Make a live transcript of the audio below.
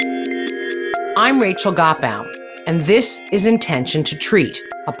I'm Rachel Gotbaum, and this is Intention to Treat,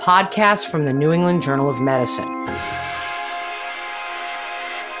 a podcast from the New England Journal of Medicine.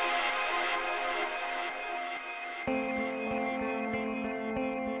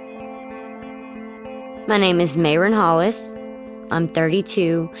 My name is Mayron Hollis. I'm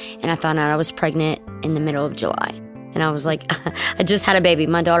 32, and I found out I was pregnant in the middle of July. And I was like, I just had a baby.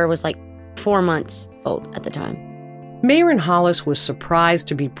 My daughter was like 4 months old at the time. Mayron Hollis was surprised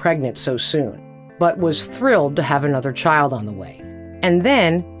to be pregnant so soon, but was thrilled to have another child on the way. And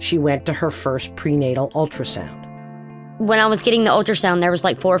then she went to her first prenatal ultrasound. When I was getting the ultrasound, there was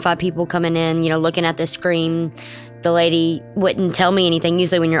like 4 or 5 people coming in, looking at the screen. The lady wouldn't tell me anything.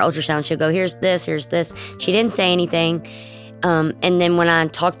 Usually when you're ultrasound, she'll go, here's this. She didn't say anything. And then when I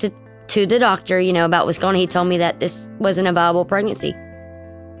talked to the doctor, about what's going on, he told me that this wasn't a viable pregnancy.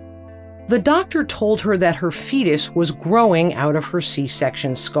 The doctor told her that her fetus was growing out of her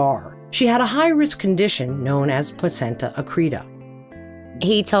C-section scar. She had a high-risk condition known as placenta accreta.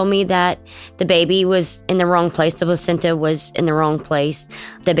 He told me that the baby was in the wrong place. The placenta was in the wrong place.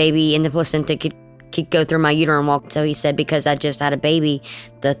 The baby and the placenta could go through my uterine wall. So he said because I just had a baby,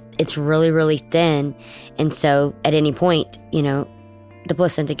 it's really, really thin. And so at any point, the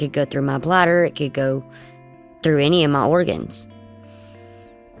placenta could go through my bladder. It could go through any of my organs.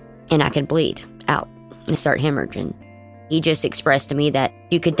 And I could bleed out and start hemorrhaging. He just expressed to me that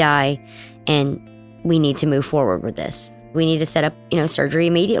you could die and we need to move forward with this. We need to set up, surgery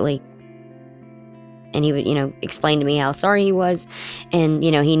immediately. And he would, explain to me how sorry he was. And,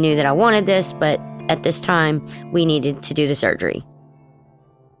 he knew that I wanted this, but at this time, we needed to do the surgery.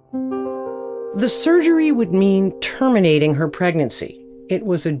 The surgery would mean terminating her pregnancy. It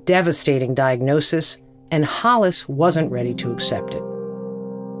was a devastating diagnosis, and Hollis wasn't ready to accept it.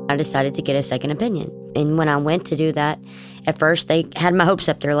 I decided to get a second opinion. And when I went to do that, at first they had my hopes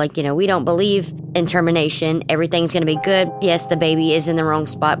up. They're like, we don't believe in termination. Everything's going to be good. Yes, the baby is in the wrong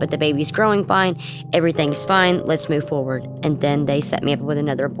spot, but the baby's growing fine. Everything's fine. Let's move forward. And then they set me up with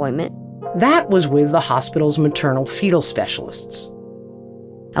another appointment. That was with the hospital's maternal fetal specialists.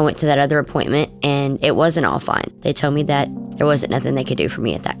 I went to that other appointment, and it wasn't all fine. They told me that there wasn't nothing they could do for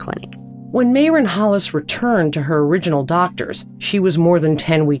me at that clinic. When Mayron Hollis returned to her original doctors, she was more than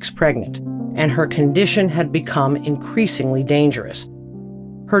 10 weeks pregnant, and her condition had become increasingly dangerous.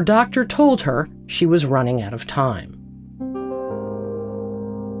 Her doctor told her she was running out of time.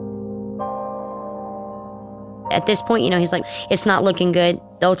 At this point, he's like, it's not looking good.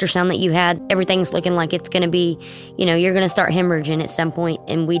 The ultrasound that you had, everything's looking like it's going to be, you're going to start hemorrhaging at some point,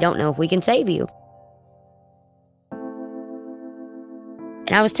 and we don't know if we can save you.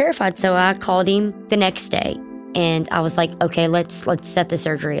 And I was terrified, so I called him the next day, and I was like, okay, let's set the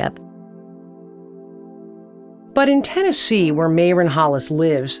surgery up. But in Tennessee, where Mayron Hollis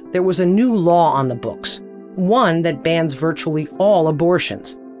lives, there was a new law on the books, one that bans virtually all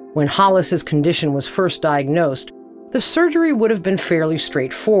abortions. When Hollis's condition was first diagnosed, the surgery would have been fairly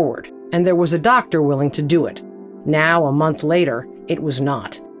straightforward, and there was a doctor willing to do it. Now, a month later, it was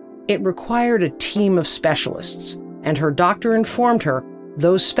not. It required a team of specialists, and her doctor informed her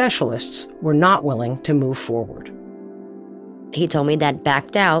those specialists were not willing to move forward. He told me that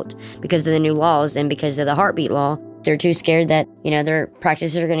backed out because of the new laws and because of the heartbeat law. They're too scared that, their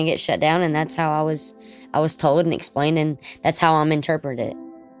practices are going to get shut down, and that's how I was told and explained, and that's how I'm interpreted it.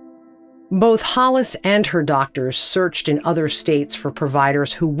 Both Hollis and her doctors searched in other states for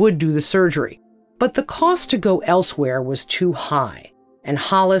providers who would do the surgery, but the cost to go elsewhere was too high, and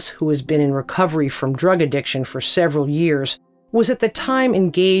Hollis, who has been in recovery from drug addiction for several years, was at the time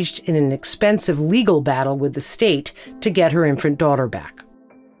engaged in an expensive legal battle with the state to get her infant daughter back.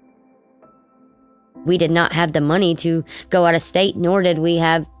 We did not have the money to go out of state, nor did we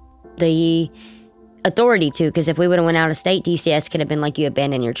have the authority to, because if we would have went out of state, DCS could have been like, you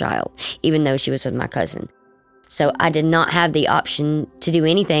abandoned your child, even though she was with my cousin. So I did not have the option to do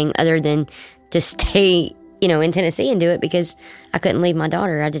anything other than to stay, in Tennessee and do it because I couldn't leave my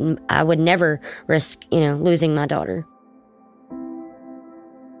daughter. I would never risk, losing my daughter.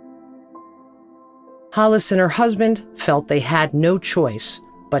 Hollis and her husband felt they had no choice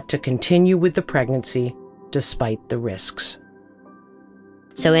but to continue with the pregnancy despite the risks.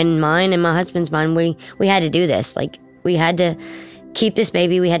 So in mine and my husband's mind, we had to do this. Like, we had to keep this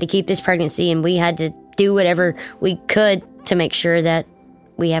baby, we had to keep this pregnancy, and we had to do whatever we could to make sure that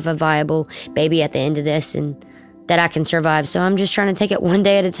we have a viable baby at the end of this and that I can survive. So I'm just trying to take it one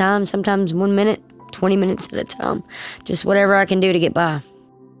day at a time, sometimes 1 minute, 20 minutes at a time, just whatever I can do to get by.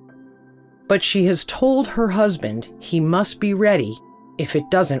 But she has told her husband he must be ready if it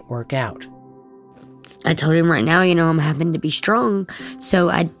doesn't work out. I told him right now, I'm having to be strong. So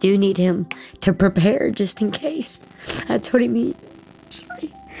I do need him to prepare just in case. I told him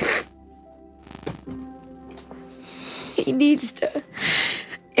sorry. He needs to,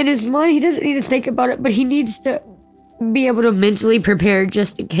 in his mind, he doesn't need to think about it, but he needs to be able to mentally prepare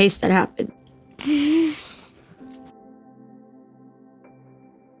just in case that happens.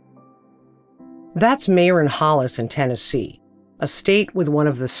 That's Mayron Hollis in Tennessee, a state with one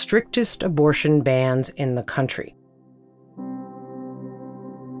of the strictest abortion bans in the country.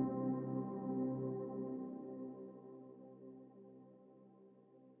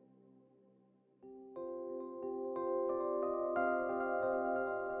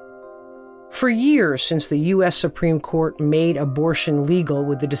 For years, since the U.S. Supreme Court made abortion legal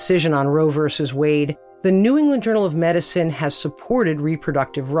with the decision on Roe v. Wade, the New England Journal of Medicine has supported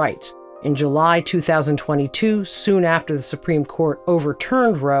reproductive rights. In July 2022, soon after the Supreme Court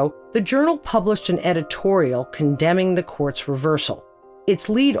overturned Roe, the journal published an editorial condemning the court's reversal. Its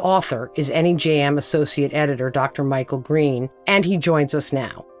lead author is NEJM Associate Editor Dr. Michael Green, and he joins us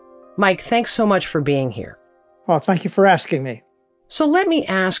now. Mike, thanks so much for being here. Well, thank you for asking me. So let me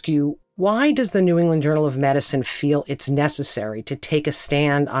ask you, why does the New England Journal of Medicine feel it's necessary to take a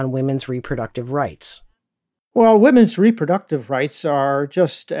stand on women's reproductive rights? Well, women's reproductive rights are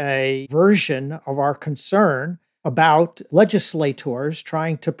just a version of our concern about legislators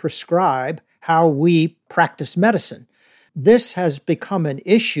trying to prescribe how we practice medicine. This has become an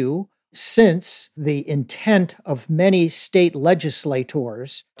issue since the intent of many state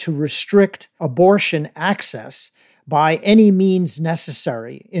legislators to restrict abortion access by any means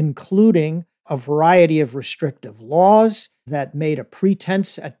necessary, including a variety of restrictive laws that made a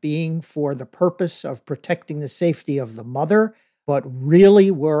pretense at being for the purpose of protecting the safety of the mother, but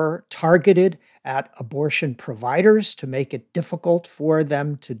really were targeted at abortion providers to make it difficult for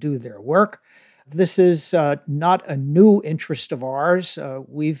them to do their work. This is not a new interest of ours.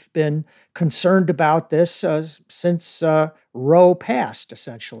 We've been concerned about this since Roe passed,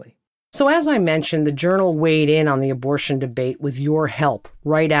 essentially. So as I mentioned, the journal weighed in on the abortion debate with your help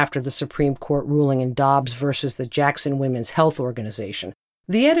right after the Supreme Court ruling in Dobbs versus the Jackson Women's Health Organization.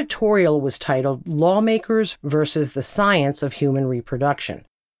 The editorial was titled Lawmakers versus the Science of Human Reproduction.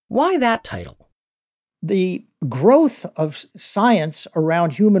 Why that title? The growth of science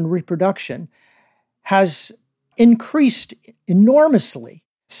around human reproduction has increased enormously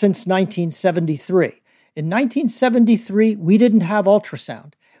since 1973. In 1973, we didn't have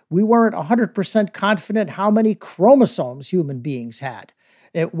ultrasound. We weren't 100% confident how many chromosomes human beings had.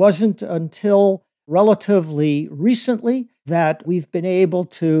 It wasn't until relatively recently that we've been able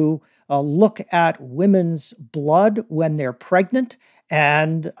to look at women's blood when they're pregnant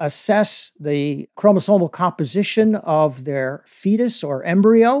and assess the chromosomal composition of their fetus or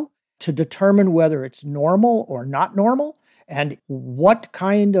embryo to determine whether it's normal or not normal, and what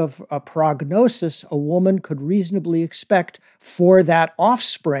kind of a prognosis a woman could reasonably expect for that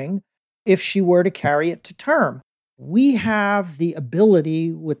offspring if she were to carry it to term. We have the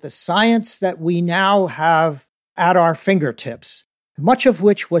ability, with the science that we now have at our fingertips, much of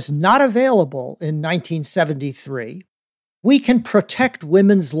which was not available in 1973, we can protect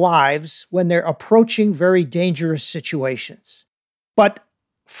women's lives when they're approaching very dangerous situations. But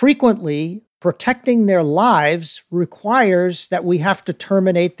frequently, protecting their lives requires that we have to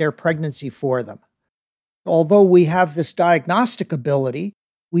terminate their pregnancy for them. Although we have this diagnostic ability,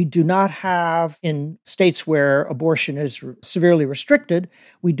 we do not have, in states where abortion is severely restricted,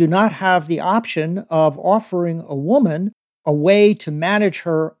 we do not have the option of offering a woman a way to manage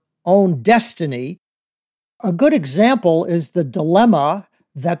her own destiny. A good example is the dilemma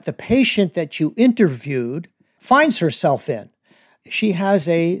that the patient that you interviewed finds herself in. She has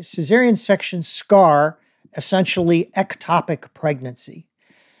a cesarean section scar, essentially ectopic pregnancy.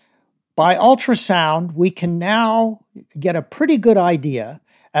 By ultrasound, we can now get a pretty good idea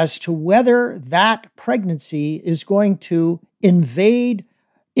as to whether that pregnancy is going to invade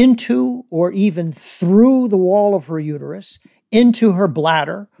into or even through the wall of her uterus, into her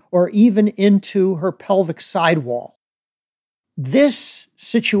bladder, or even into her pelvic sidewall. This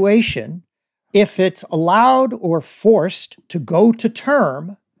situation, if it's allowed or forced to go to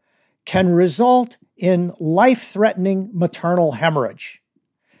term, can result in life-threatening maternal hemorrhage.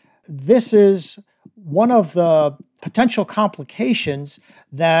 This is one of the potential complications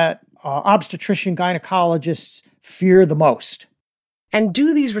that obstetrician gynecologists fear the most. And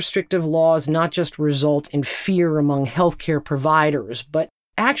do these restrictive laws not just result in fear among healthcare providers, but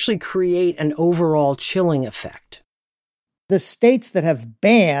actually create an overall chilling effect? The states that have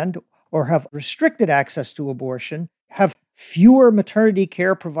banned or have restricted access to abortion have fewer maternity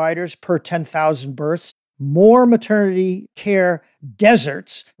care providers per 10,000 births, more maternity care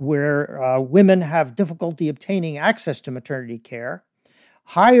deserts where women have difficulty obtaining access to maternity care,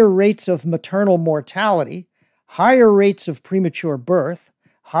 higher rates of maternal mortality, higher rates of premature birth,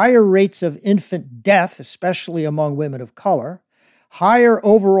 higher rates of infant death, especially among women of color, higher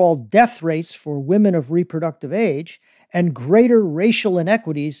overall death rates for women of reproductive age, and greater racial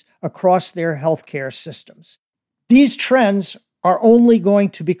inequities across their healthcare systems. These trends are only going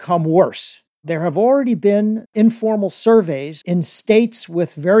to become worse. There have already been informal surveys in states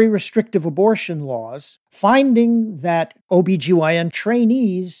with very restrictive abortion laws finding that OBGYN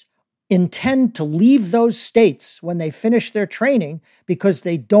trainees intend to leave those states when they finish their training because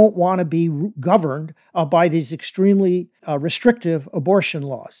they don't want to be governed by these extremely restrictive abortion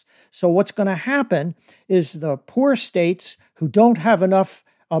laws. So what's going to happen is the poor states who don't have enough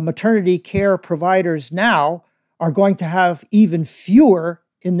maternity care providers now are going to have even fewer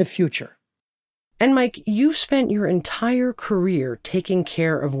in the future. And Mike, you've spent your entire career taking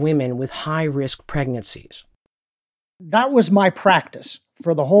care of women with high-risk pregnancies. That was my practice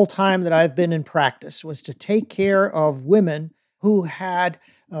for the whole time that I've been in practice, was to take care of women who had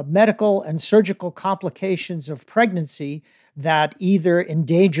medical and surgical complications of pregnancy that either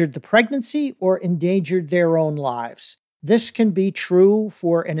endangered the pregnancy or endangered their own lives. This can be true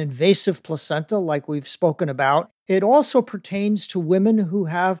for an invasive placenta, like we've spoken about. It also pertains to women who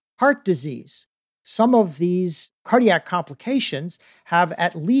have heart disease. Some of these cardiac complications have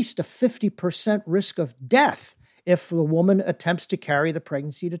at least a 50% risk of death if the woman attempts to carry the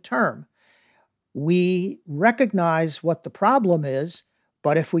pregnancy to term. We recognize what the problem is,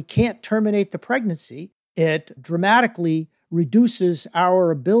 but if we can't terminate the pregnancy, it dramatically reduces our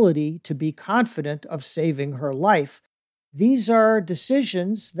ability to be confident of saving her life. These are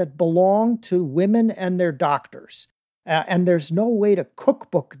decisions that belong to women and their doctors. And there's no way to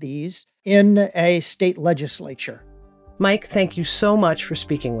cookbook these in a state legislature. Mike, thank you so much for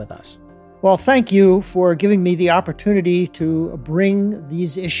speaking with us. Well, thank you for giving me the opportunity to bring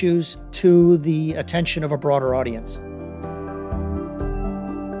these issues to the attention of a broader audience.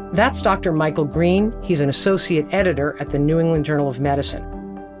 That's Dr. Michael Green. He's an associate editor at the New England Journal of Medicine.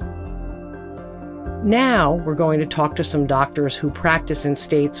 Now we're going to talk to some doctors who practice in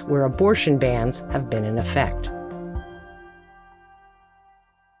states where abortion bans have been in effect.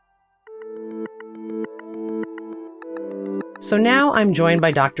 So now I'm joined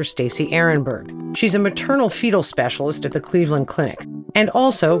by Dr. Stacey Ehrenberg. She's a maternal fetal specialist at the Cleveland Clinic, and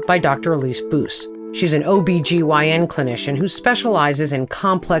also by Dr. Elise Boos. She's an OBGYN clinician who specializes in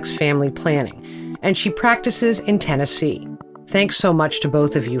complex family planning, and she practices in Tennessee. Thanks so much to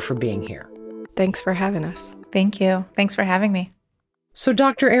both of you for being here. Thanks for having us. Thank you. Thanks for having me. So,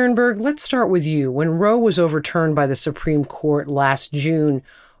 Dr. Ehrenberg, let's start with you. When Roe was overturned by the Supreme Court last June,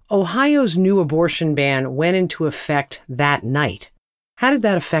 Ohio's new abortion ban went into effect that night. How did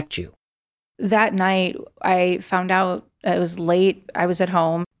that affect you? That night, I found out it was late. I was at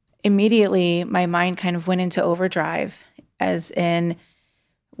home. Immediately, my mind kind of went into overdrive, as in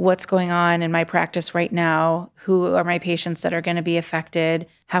what's going on in my practice right now? Who are my patients that are going to be affected?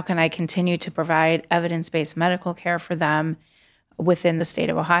 How can I continue to provide evidence-based medical care for them within the state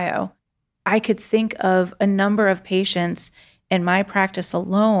of Ohio? I could think of a number of patients in my practice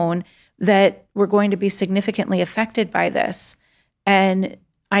alone that were going to be significantly affected by this. And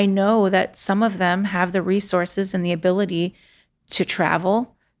I know that some of them have the resources and the ability to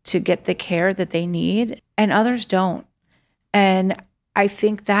travel, to get the care that they need, and others don't. And I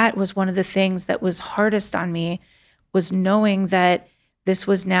think that was one of the things that was hardest on me, was knowing that this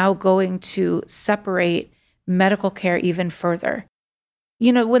was now going to separate medical care even further.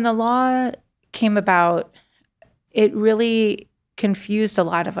 You know, when the law came about, it really confused a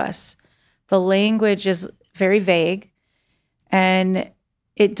lot of us. The language is very vague, and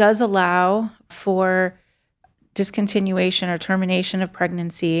it does allow for discontinuation or termination of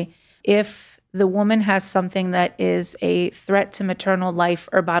pregnancy if the woman has something that is a threat to maternal life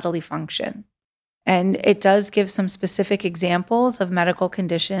or bodily function. And it does give some specific examples of medical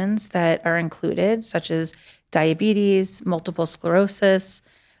conditions that are included, such as diabetes, multiple sclerosis.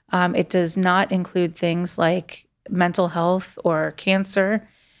 It does not include things like mental health or cancer.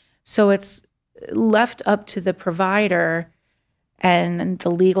 So it's left up to the provider and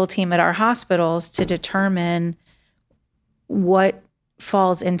the legal team at our hospitals to determine what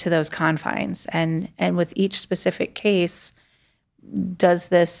falls into those confines. And with each specific case, does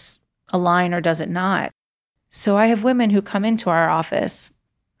this align or does it not? So I have women who come into our office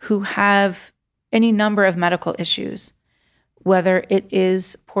who have any number of medical issues, whether it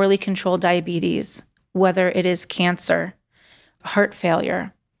is poorly controlled diabetes, whether it is cancer, heart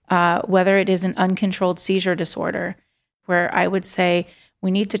failure, whether it is an uncontrolled seizure disorder, where I would say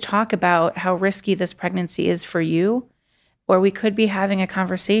we need to talk about how risky this pregnancy is for you, or we could be having a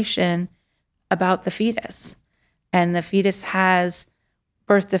conversation about the fetus. And the fetus has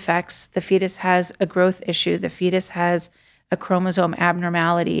birth defects, the fetus has a growth issue, the fetus has a chromosome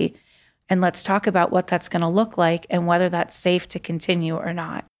abnormality, and let's talk about what that's going to look like and whether that's safe to continue or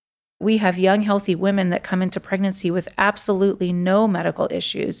not. We have young, healthy women that come into pregnancy with absolutely no medical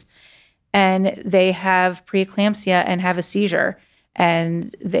issues, and they have preeclampsia and have a seizure,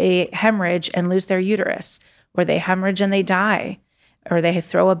 and they hemorrhage and lose their uterus, or they hemorrhage and they die, or they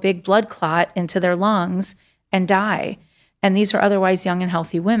throw a big blood clot into their lungs and die. And these are otherwise young and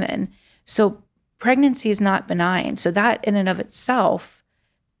healthy women. So pregnancy is not benign. So that in and of itself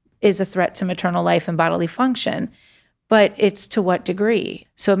is a threat to maternal life and bodily function, but it's to what degree?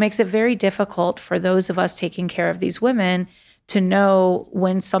 So it makes it very difficult for those of us taking care of these women to know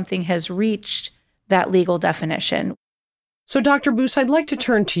when something has reached that legal definition. So, Dr. Boose, I'd like to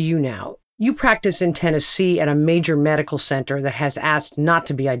turn to you now. You practice in Tennessee at a major medical center that has asked not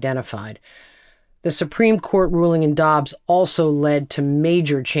to be identified. The Supreme Court ruling in Dobbs also led to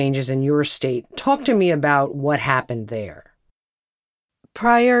major changes in your state. Talk to me about what happened there.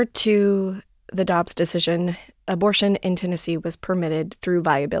 Prior to the Dobbs decision, abortion in Tennessee was permitted through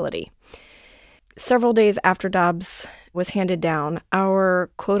viability. Several days after Dobbs was handed down,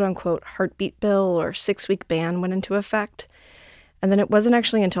 our quote-unquote heartbeat bill or 6-week ban went into effect. And then it wasn't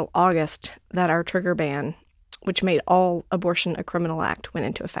actually until August that our trigger ban, which made all abortion a criminal act, went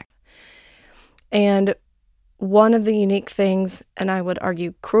into effect. And one of the unique things, and I would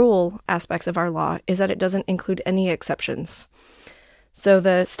argue cruel aspects of our law, is that it doesn't include any exceptions. So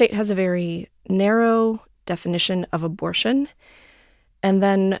the state has a very narrow definition of abortion and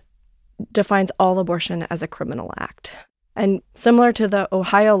then defines all abortion as a criminal act. And similar to the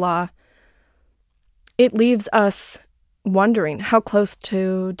Ohio law, it leaves us wondering how close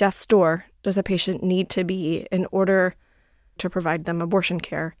to death's door does a patient need to be in order to provide them abortion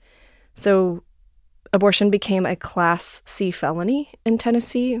care. So abortion became a Class C felony in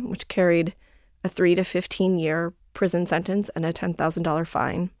Tennessee, which carried a 3 to 15-year prison sentence and a $10,000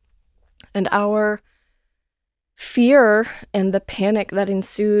 fine. And our fear and the panic that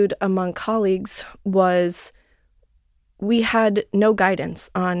ensued among colleagues was we had no guidance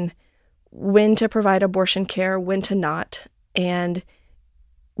on when to provide abortion care, when to not, and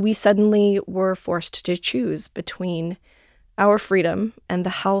we suddenly were forced to choose between our freedom and the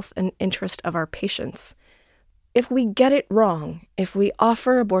health and interest of our patients. If we get it wrong, if we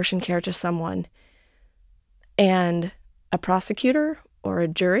offer abortion care to someone and a prosecutor or a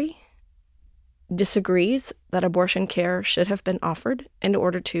jury disagrees that abortion care should have been offered in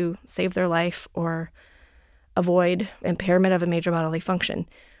order to save their life or avoid impairment of a major bodily function,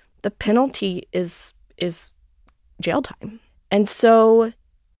 the penalty is jail time. And so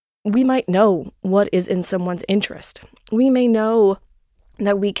we might know what is in someone's interest. We may know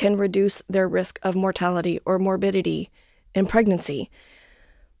that we can reduce their risk of mortality or morbidity in pregnancy.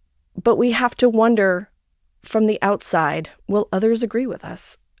 But we have to wonder from the outside, will others agree with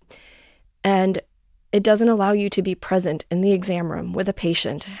us? And it doesn't allow you to be present in the exam room with a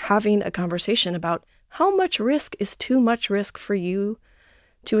patient, having a conversation about how much risk is too much risk for you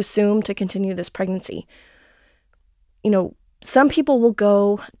to assume to continue this pregnancy. You know, some people will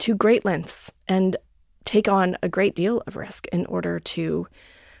go to great lengths and take on a great deal of risk in order to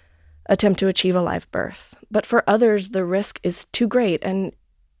attempt to achieve a live birth. But for others, the risk is too great. And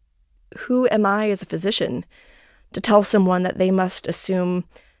who am I as a physician to tell someone that they must assume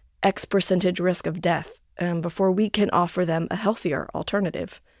X percentage risk of death before we can offer them a healthier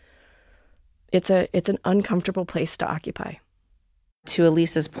alternative? It's an uncomfortable place to occupy. To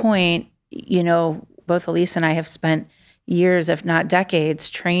Elisa's point, you know, both Elisa and I have spent years, if not decades,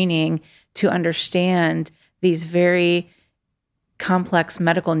 training to understand these very complex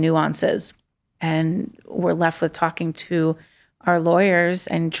medical nuances. And we're left with talking to our lawyers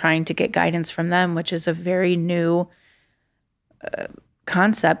and trying to get guidance from them, which is a very new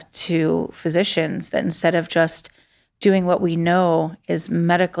concept to physicians, that instead of just doing what we know is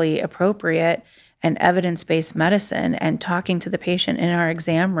medically appropriate and evidence-based medicine and talking to the patient in our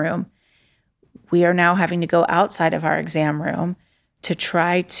exam room, we are now having to go outside of our exam room to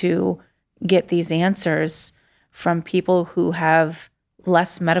try to get these answers from people who have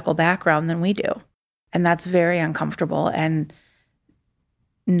less medical background than we do. And that's very uncomfortable and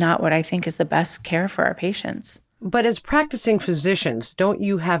not what I think is the best care for our patients. But as practicing physicians, don't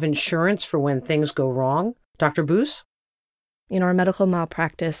you have insurance for when things go wrong? Dr. Boose? You know, our medical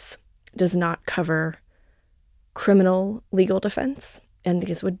malpractice does not cover criminal legal defense, and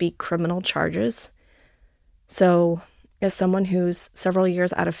these would be criminal charges. So as someone who's several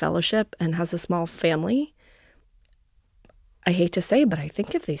years out of fellowship and has a small family, I hate to say, but I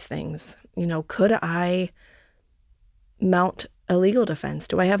think of these things. Could I mount a legal defense?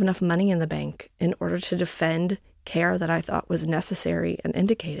 Do I have enough money in the bank in order to defend care that I thought was necessary and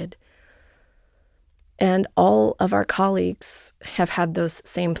indicated? And all of our colleagues have had those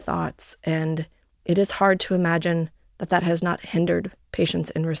same thoughts, and it is hard to imagine that has not hindered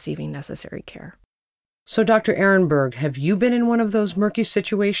patients in receiving necessary care. So, Dr. Ehrenberg, have you been in one of those murky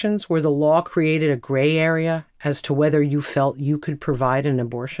situations where the law created a gray area as to whether you felt you could provide an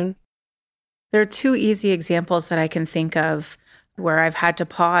abortion? There are two easy examples that I can think of where I've had to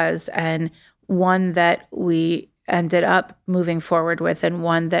pause, and one that we ended up moving forward with and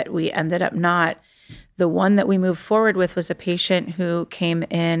one that we ended up not. The one that we moved forward with was a patient who came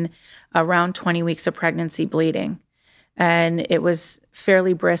in around 20 weeks of pregnancy bleeding, and it was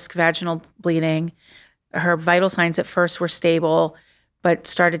fairly brisk vaginal bleeding. Her vital signs at first were stable, but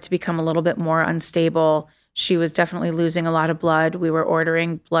started to become a little bit more unstable. She was definitely losing a lot of blood. We were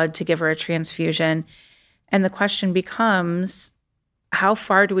ordering blood to give her a transfusion. And the question becomes, how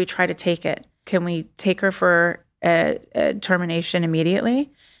far do we try to take it? Can we take her for a termination immediately?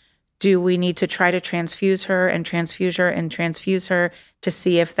 Do we need to try to transfuse her and transfuse her and transfuse her to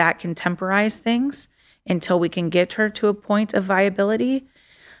see if that can temporize things until we can get her to a point of viability?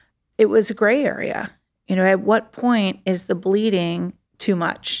 It was a gray area. At what point is the bleeding too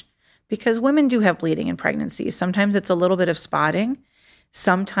much? Because women do have bleeding in pregnancy. Sometimes it's a little bit of spotting.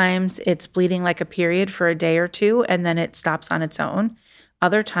 Sometimes it's bleeding like a period for a day or two, and then it stops on its own.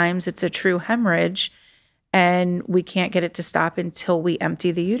 Other times it's a true hemorrhage, and we can't get it to stop until we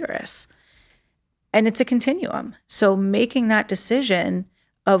empty the uterus. And it's a continuum. So making that decision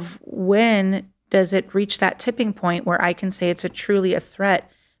of when does it reach that tipping point where I can say it's truly a threat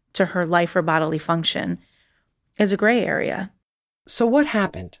to her life or bodily function is a gray area. So what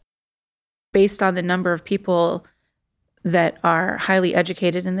happened? Based on the number of people that are highly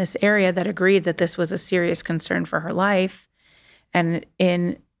educated in this area that agreed that this was a serious concern for her life, and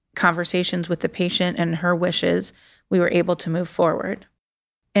in conversations with the patient and her wishes, we were able to move forward.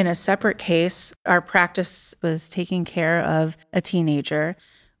 In a separate case, our practice was taking care of a teenager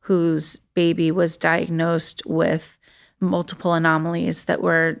whose baby was diagnosed with multiple anomalies that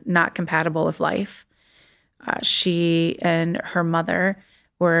were not compatible with life. She and her mother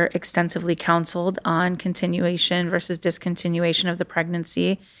were extensively counseled on continuation versus discontinuation of the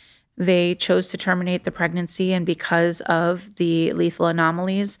pregnancy. They chose to terminate the pregnancy, and because of the lethal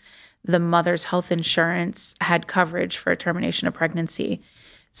anomalies, the mother's health insurance had coverage for a termination of pregnancy.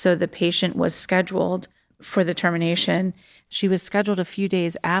 So the patient was scheduled for the termination. She was scheduled a few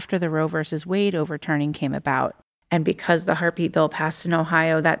days after the Roe versus Wade overturning came about. And because the heartbeat bill passed in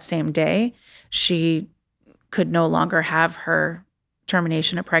Ohio that same day, she could no longer have her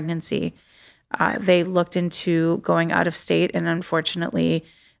termination of pregnancy. They looked into going out of state, and unfortunately,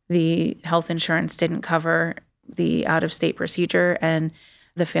 the health insurance didn't cover the out-of-state procedure, and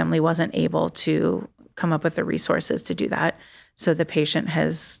the family wasn't able to come up with the resources to do that. So the patient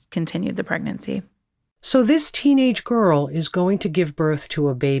has continued the pregnancy. So this teenage girl is going to give birth to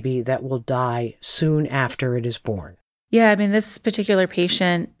a baby that will die soon after it is born. Yeah, this particular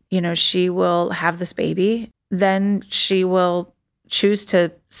patient, she will have this baby. Then she will choose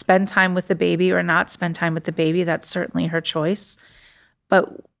to spend time with the baby or not spend time with the baby. That's certainly her choice.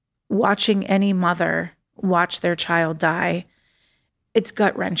 But watching any mother watch their child die, it's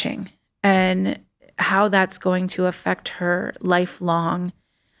gut-wrenching. And how that's going to affect her lifelong,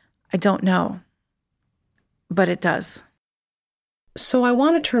 I don't know. But it does. So I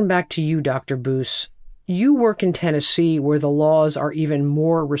want to turn back to you, Dr. Boos. You work in Tennessee, where the laws are even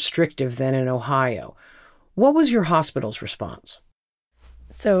more restrictive than in Ohio. What was your hospital's response?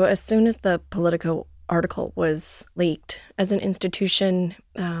 So as soon as the Politico article was leaked, as an institution,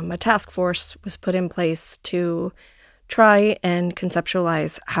 a task force was put in place to try and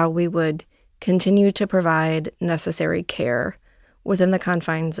conceptualize how we would continue to provide necessary care within the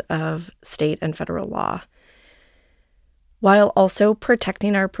confines of state and federal law, while also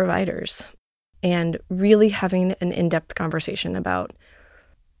protecting our providers and really having an in-depth conversation about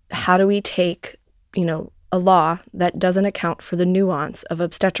how do we take, a law that doesn't account for the nuance of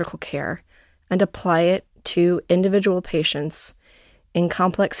obstetrical care and apply it to individual patients in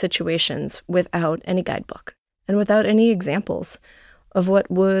complex situations without any guidebook and without any examples of what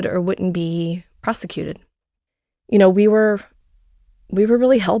would or wouldn't be prosecuted. We were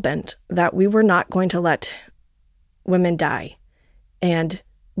really hell-bent that we were not going to let women die. And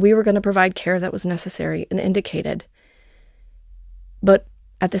we were going to provide care that was necessary and indicated. But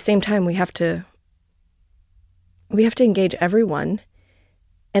at the same time, we have to engage everyone,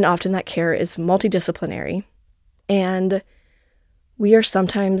 and often that care is multidisciplinary, and we are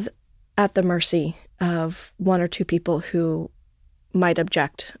sometimes at the mercy of one or two people who might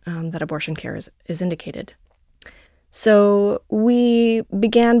object that abortion care is indicated. So we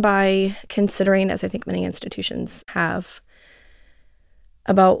began by considering, as I think many institutions have,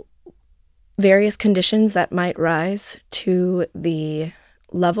 about various conditions that might rise to the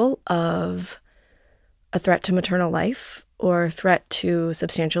level of a threat to maternal life or threat to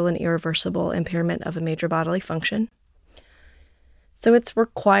substantial and irreversible impairment of a major bodily function. So it's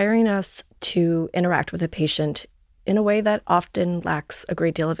requiring us to interact with a patient in a way that often lacks a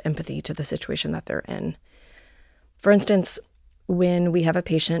great deal of empathy to the situation that they're in. For instance, when we have a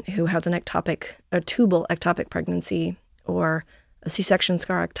patient who has a tubal ectopic pregnancy or a C-section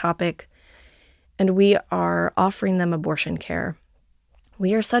scar ectopic, and we are offering them abortion care,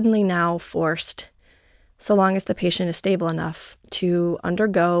 we are suddenly now forced, so long as the patient is stable enough, to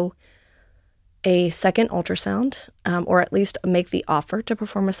undergo a second ultrasound, or at least make the offer to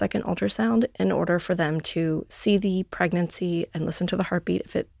perform a second ultrasound in order for them to see the pregnancy and listen to the heartbeat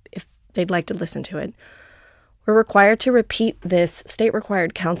if they'd like to listen to it. We're required to repeat this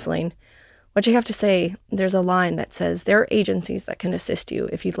state-required counseling, which I have to say, there's a line that says, there are agencies that can assist you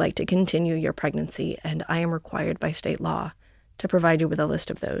if you'd like to continue your pregnancy, and I am required by state law to provide you with a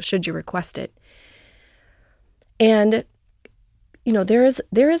list of those, should you request it. And, there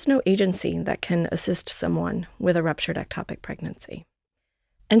is no agency that can assist someone with a ruptured ectopic pregnancy.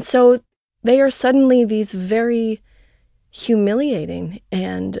 And so they are suddenly these very humiliating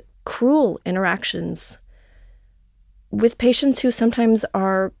and cruel interactions with patients who sometimes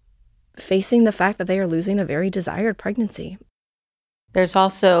are facing the fact that they are losing a very desired pregnancy. There's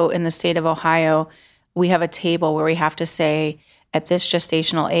also, in the state of Ohio, we have a table where we have to say, at this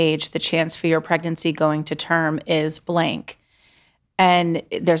gestational age, the chance for your pregnancy going to term is blank. And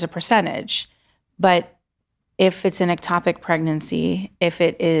there's a percentage. But if it's an ectopic pregnancy, if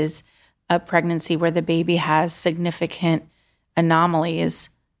it is a pregnancy where the baby has significant anomalies,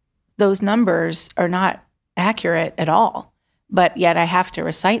 those numbers are not accurate at all. But yet I have to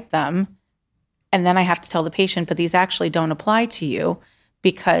recite them, and then I have to tell the patient, but these actually don't apply to you,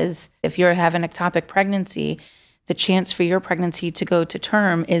 because if you have an ectopic pregnancy, the chance for your pregnancy to go to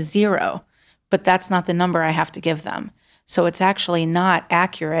term is 0, but that's not the number I have to give them. So it's actually not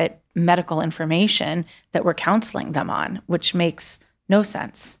accurate medical information that we're counseling them on, which makes no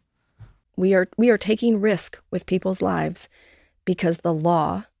sense. We are taking risk with people's lives because the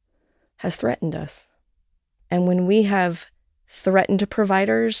law has threatened us. And when we have threatened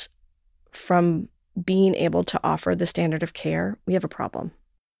providers from being able to offer the standard of care, we have a problem.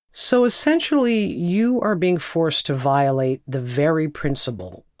 So essentially, you are being forced to violate the very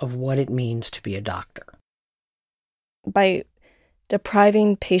principle of what it means to be a doctor. By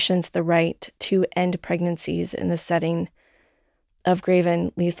depriving patients the right to end pregnancies in the setting of grave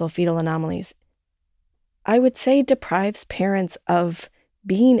and lethal fetal anomalies, I would say deprives parents of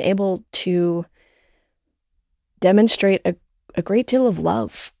being able to demonstrate a great deal of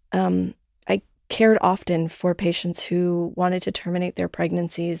love. I cared often for patients who wanted to terminate their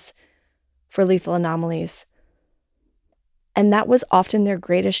pregnancies for lethal anomalies. And that was often their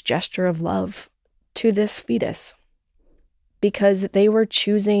greatest gesture of love to this fetus, because they were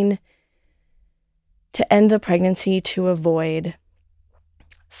choosing to end the pregnancy to avoid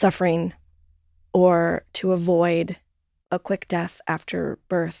suffering or to avoid a quick death after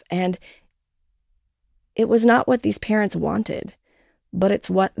birth. And it was not what these parents wanted, but it's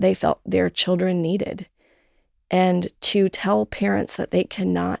what they felt their children needed. And to tell parents that they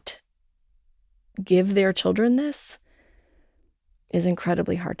cannot give their children this is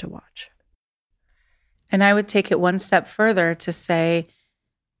incredibly hard to watch. And I would take it one step further to say,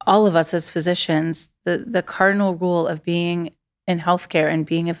 all of us as physicians, the cardinal rule of being in healthcare and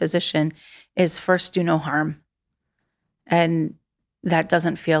being a physician is first do no harm. And that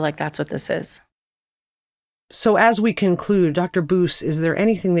doesn't feel like that's what this is. So as we conclude, Dr. Boos, is there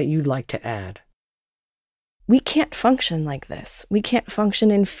anything that you'd like to add? We can't function like this. We can't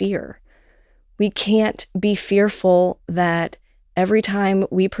function in fear. We can't be fearful that every time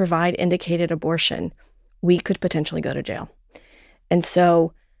we provide indicated abortion, we could potentially go to jail. And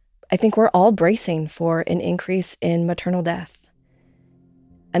so I think we're all bracing for an increase in maternal death.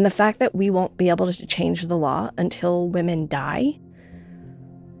 And the fact that we won't be able to change the law until women die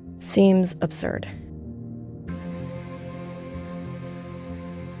seems absurd.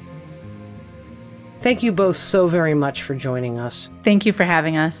 Thank you both so very much for joining us. Thank you for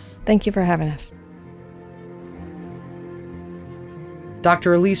having us. Thank you for having us.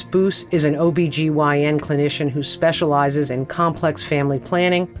 Dr. Elise Boos is an OBGYN clinician who specializes in complex family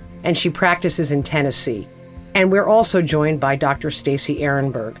planning, and she practices in Tennessee. And we're also joined by Dr. Stacy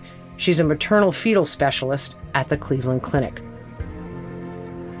Ehrenberg. She's a maternal fetal specialist at the Cleveland Clinic.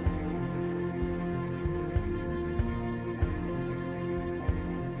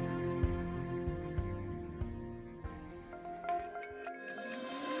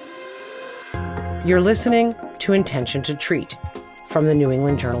 You're listening to Intention to Treat from the New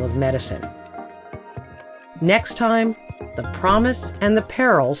England Journal of Medicine. Next time, the promise and the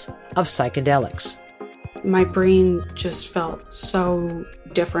perils of psychedelics. My brain just felt so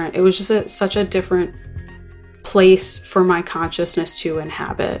different. It was just such a different place for my consciousness to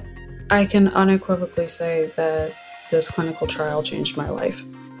inhabit. I can unequivocally say that this clinical trial changed my life.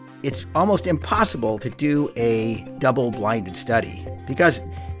 It's almost impossible to do a double-blinded study because,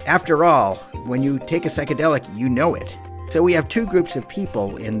 after all, when you take a psychedelic, you know it. So we have two groups of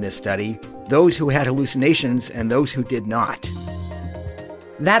people in this study, those who had hallucinations and those who did not.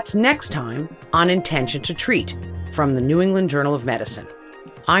 That's next time on Intention to Treat from the New England Journal of Medicine.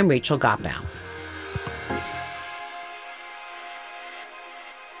 I'm Rachel Gotbaum.